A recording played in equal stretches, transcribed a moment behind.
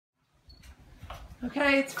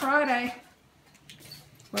Okay, it's Friday.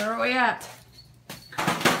 Where are we at?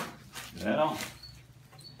 Well,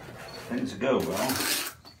 things go well.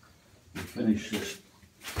 We finished this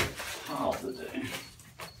pile today.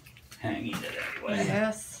 Hanging it anyway.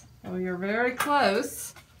 Yes. Oh, you're very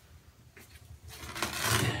close.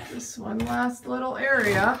 Just one last little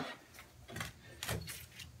area.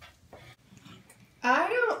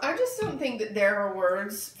 I just don't think that there are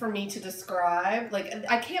words for me to describe. Like,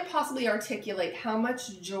 I can't possibly articulate how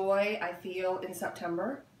much joy I feel in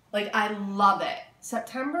September. Like, I love it.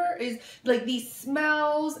 September is, like, these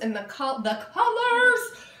smells and the colors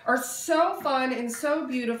are so fun and so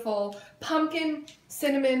beautiful. Pumpkin,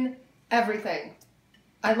 cinnamon, everything.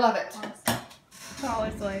 I love it. It's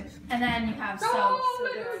always life. And then you have so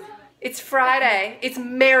good. It's Friday. It's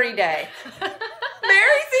Mary Day.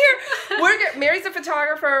 Mary's here. Mary's a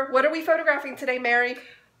photographer. What are we photographing today, Mary?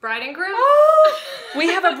 Bride and groom. Oh, we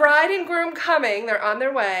have a bride and groom coming. They're on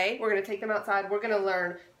their way. We're going to take them outside. We're going to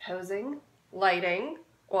learn posing, lighting,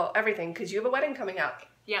 well, everything, because you have a wedding coming up.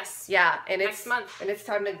 Yes. Yeah, and next month. And it's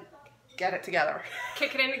time to get it together.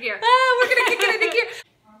 Kick it into gear. Oh, we're going to kick it into gear.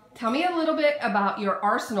 Tell me a little bit about your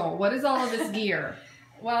arsenal. What is all of this gear?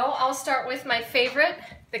 Well, I'll start with my favorite,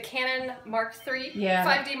 the Canon Mark III,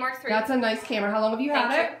 5D Mark III. That's a nice camera. How long have you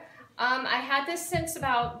had it? I had this since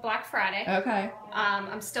about Black Friday. Okay.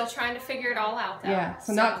 I'm still trying to figure it all out, though. Yeah,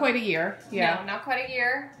 so not quite a year. Yeah. No, not quite a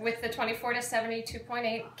year. With the 24 to 70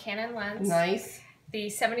 2.8 Canon lens. Nice. The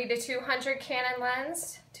 70 to 200 Canon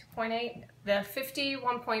lens, 2.8. The 50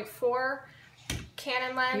 1.4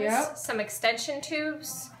 Canon lens. Yep. Some extension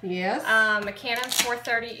tubes. Yes. A Canon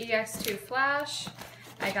 430 EX2 flash.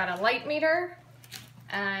 I got a light meter.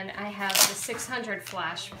 And I have the 600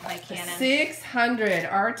 flash by Canon. 600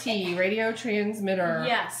 RT radio transmitter.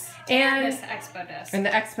 Yes. And this Expo disc. And the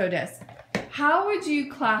Expo disc. How would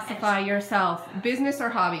you classify yourself, business or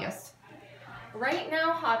hobbyist? Right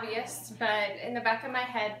now, hobbyist, but in the back of my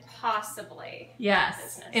head, possibly. Yes,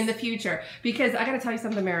 business. In the future. Because I got to tell you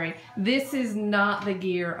something, Mary. This is not the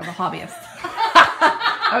gear of a hobbyist.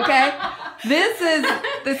 Okay? This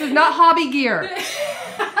is not hobby gear.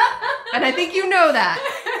 And I think you know that.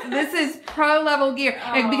 This is pro level gear.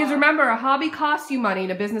 Because remember, a hobby costs you money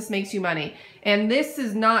and a business makes you money. And this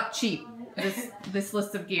is not cheap, this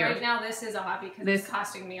list of gear. Right now, this is a hobby because it's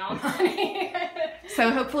costing me all money.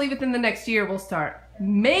 So hopefully within the next year, we'll start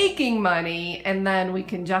making money and then we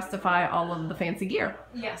can justify all of the fancy gear.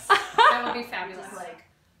 Yes, that would be fabulous. Like,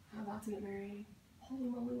 I'm about to get married. Holy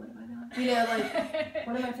moly, what have I done? You know, like,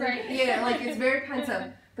 what am I thinking? Right. Yeah, like, it's very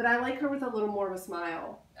pensive. But I like her with a little more of a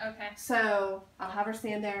smile. Okay. So I'll have her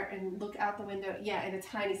stand there and look out the window. Yeah, and a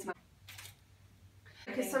tiny smile.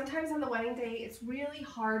 Because sometimes on the wedding day, it's really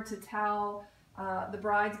hard to tell the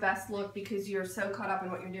bride's best look because you're so caught up in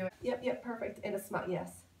what you're doing. Yep, perfect. And a smile,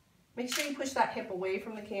 yes. Make sure you push that hip away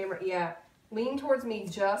from the camera. Yeah. Lean towards me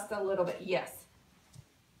just a little bit. Yes.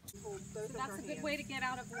 So that's a good way to get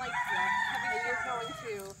out of light. You're going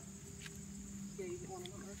to...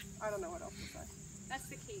 I don't know what else to say. That's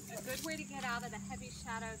the key. A good way to get out of the heavy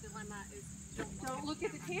shadow dilemma is don't look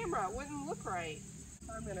at the camera. It wouldn't look right.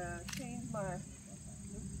 I'm going to change my...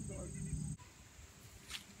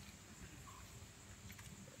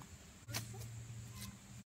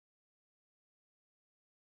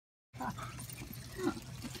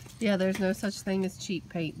 Yeah, there's no such thing as cheap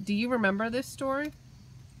paint. Do you remember this story?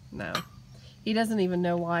 No. He doesn't even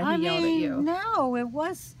know why he yelled at you. No, it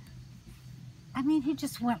was... I mean, he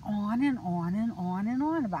just went on and on and on and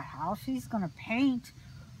on about how she's going to paint.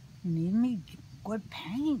 You need me good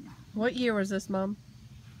paint. What year was this, Mom?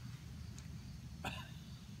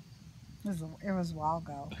 It was a while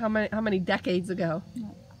ago. How many decades ago?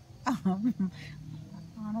 I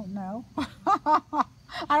don't know.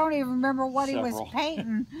 I don't even remember what he was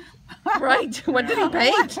painting. Right. What did he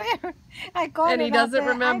paint? I got and he doesn't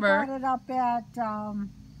remember. I got it up at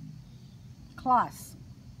Kloss.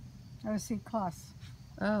 O.C. Kloss.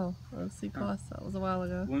 Oh, O.C. Kloss. That was a while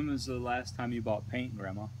ago. When was the last time you bought paint,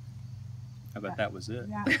 Grandma? I bet that was it.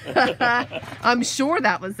 Yeah. I'm sure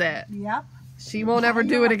that was it. Yep. She won't ever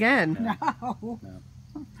do it again. No.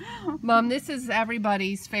 Mom, this is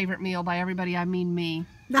everybody's favorite meal. By everybody, I mean me.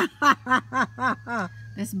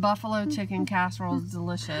 This buffalo chicken casserole is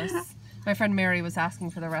delicious. My friend Mary was asking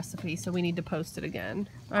for the recipe, so we need to post it again.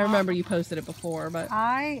 I remember you posted it before, but...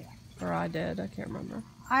 Or I did. I can't remember.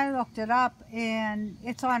 I looked it up, and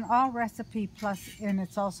it's on All Recipe Plus, and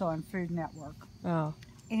it's also on Food Network. Oh.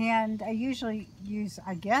 And I usually use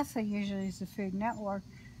the Food Network,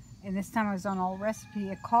 and this time I was on All Recipe.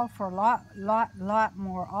 It called for a lot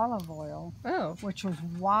more olive oil. Oh. Which was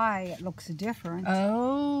why it looks different.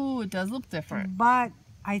 Oh, does look different. But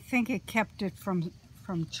I think it kept it from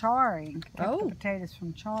charring. Kept the potatoes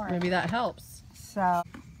from charring. Maybe that helps. So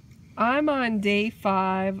I'm on day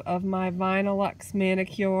 5 of my Vinylux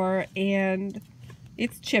manicure, and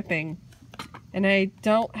it's chipping. And I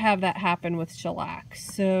don't have that happen with shellac,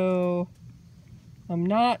 so I'm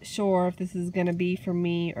not sure if this is going to be for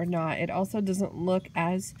me or not. It also doesn't look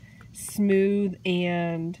as smooth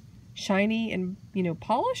and shiny and, you know,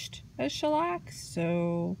 polished as shellac,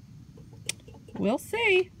 so we'll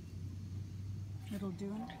see. it'll do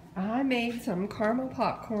it. I made some caramel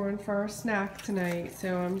popcorn for our snack tonight,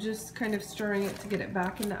 so I'm just kind of stirring it to get it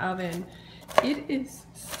back in the oven. It is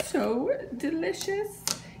so delicious.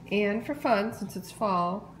 And for fun, since it's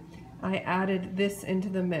fall, I added this into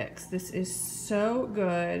the mix. This is so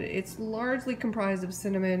good. It's largely comprised of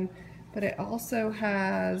cinnamon, but it also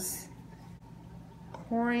has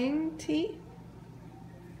korengi,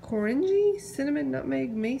 cinnamon,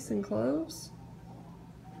 nutmeg, mace, and cloves.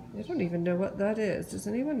 I don't even know what that is. Does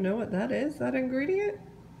anyone know what that is, that ingredient?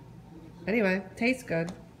 Anyway, tastes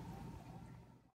good.